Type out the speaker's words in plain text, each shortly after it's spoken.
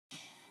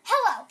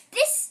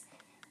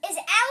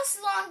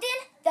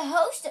the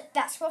host of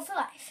Basketball for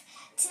Life.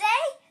 Today,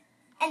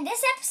 in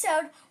this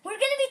episode, we're going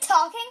to be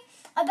talking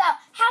about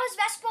how has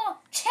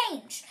basketball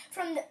changed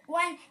from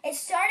when it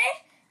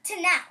started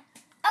to now.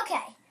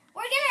 Okay,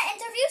 we're going to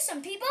interview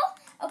some people,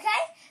 okay?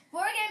 We're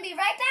going to be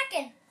right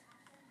back in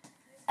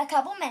a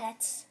couple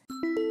minutes.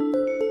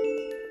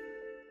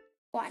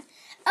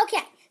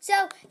 Okay,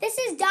 so this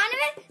is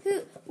Donovan,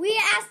 who we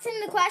asked him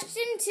the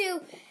question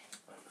to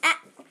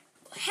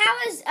how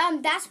has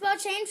basketball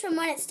changed from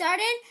when it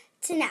started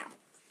to now?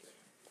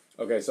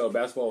 Okay, so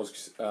basketball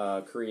was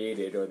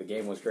created, or the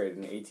game was created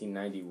in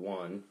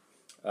 1891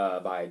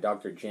 by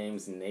Dr.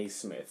 James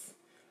Naismith.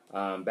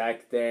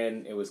 Back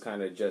then, it was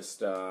kind of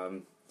just,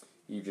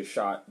 you just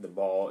shot the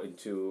ball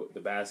into the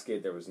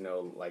basket. There was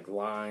no,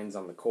 lines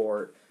on the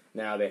court.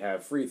 Now they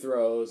have free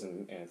throws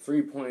and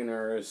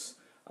three-pointers,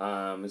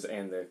 and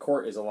the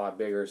court is a lot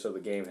bigger, so the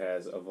game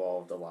has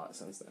evolved a lot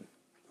since then.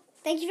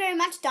 Thank you very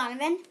much,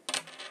 Donovan.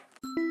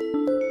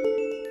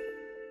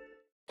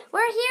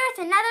 We're here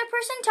with another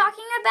person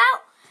talking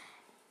about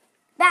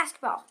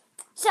basketball.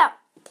 So,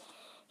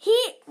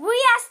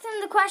 we asked him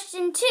the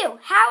question too.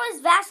 How has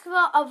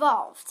basketball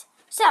evolved?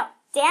 So,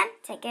 Dan,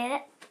 take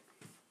it.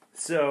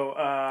 So,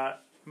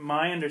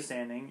 my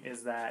understanding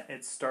is that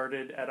it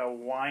started at a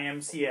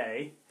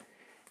YMCA,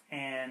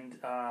 and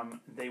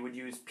they would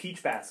use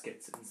peach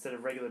baskets instead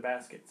of regular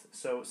baskets.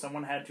 So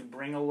someone had to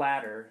bring a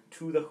ladder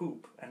to the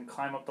hoop and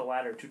climb up the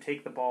ladder to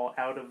take the ball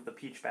out of the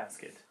peach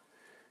basket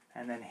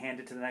and then hand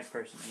it to the next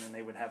person, and then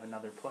they would have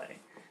another play.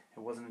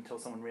 It wasn't until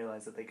someone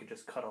realized that they could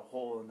just cut a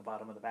hole in the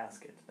bottom of the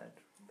basket that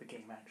the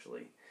game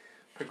actually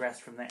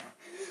progressed from there.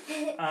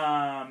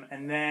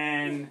 And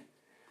then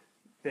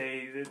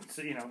the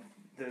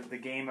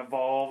game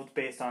evolved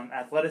based on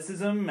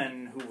athleticism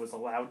and who was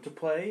allowed to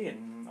play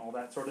and all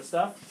that sort of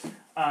stuff.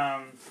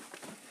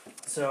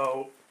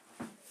 So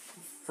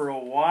for a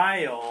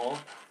while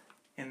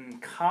in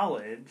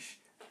college,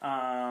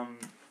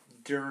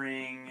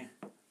 during,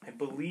 I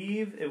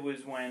believe it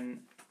was when,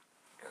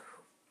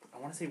 I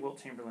want to say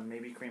Wilt Chamberlain,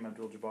 maybe Kareem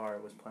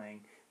Abdul-Jabbar was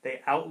playing,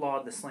 they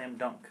outlawed the slam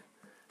dunk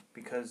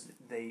because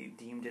they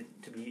deemed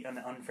it to be an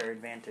unfair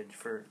advantage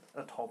for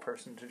a tall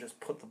person to just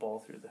put the ball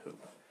through the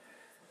hoop.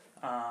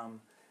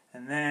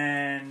 And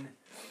then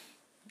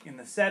in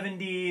the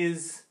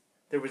 70s,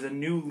 there was a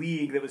new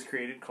league that was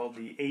created called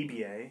the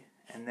ABA,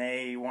 and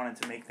they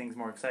wanted to make things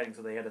more exciting,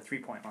 so they had a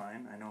three-point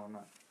line. I know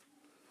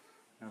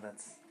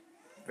that's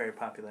very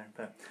popular,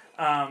 but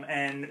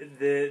then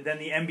the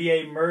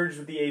NBA merged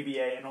with the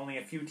ABA, and only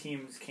a few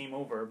teams came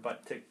over.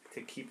 But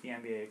to keep the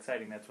NBA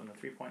exciting, that's when the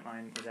three-point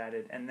line was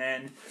added. And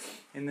then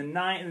in the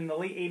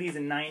late 80s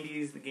and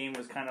 90s, the game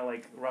was kind of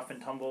like rough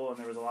and tumble, and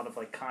there was a lot of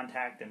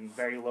contact and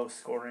very low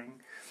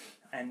scoring.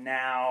 And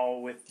now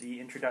with the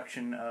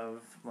introduction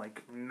of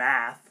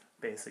math,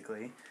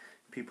 basically,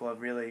 people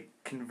have really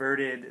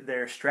converted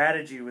their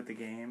strategy with the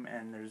game,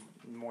 and there's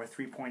more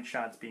three-point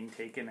shots being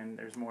taken, and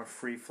there's more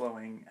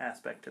free-flowing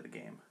aspect to the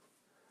game.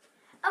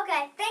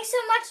 Okay, thanks so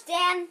much,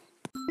 Dan.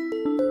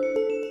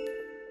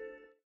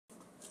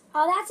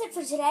 Oh, that's it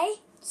for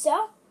today.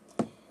 So,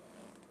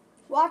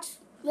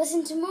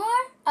 listen to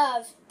more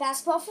of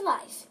Basketball for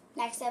Life.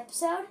 Next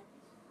episode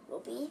will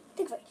be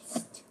the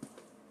greatest.